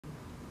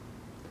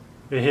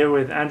We're here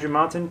with Andrew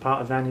Martin,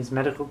 part of Annie's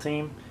medical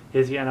team.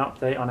 Here's yet an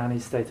update on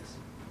Annie's status.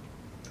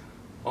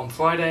 On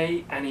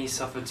Friday, Annie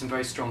suffered some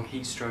very strong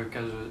heat stroke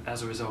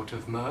as a result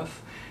of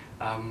mirth.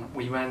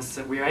 We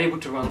were able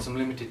to run some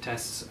limited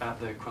tests at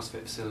the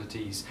CrossFit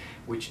facilities,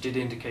 which did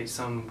indicate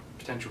some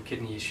potential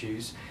kidney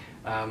issues.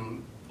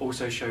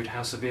 Also showed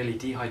how severely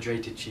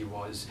dehydrated she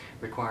was,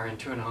 requiring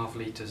 2.5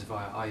 litres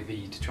via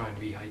IV to try and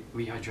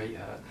rehydrate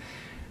her.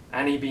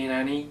 Annie being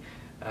Annie,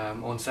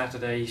 on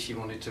Saturday she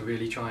wanted to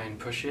really try and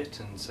push it,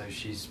 and so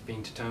she's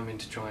been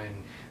determined to try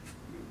and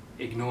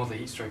ignore the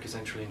heat stroke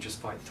essentially and just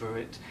fight through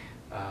it.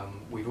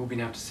 We've all been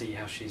able to see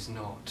how she's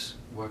not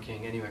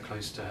working anywhere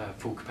close to her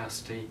full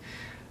capacity.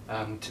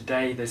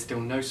 Today there's still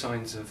no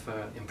signs of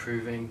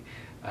improving,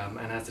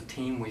 and as a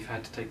team we've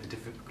had to take the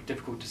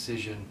difficult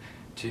decision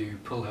to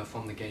pull her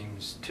from the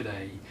games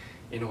today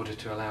in order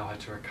to allow her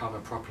to recover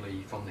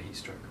properly from the heat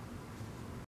stroke.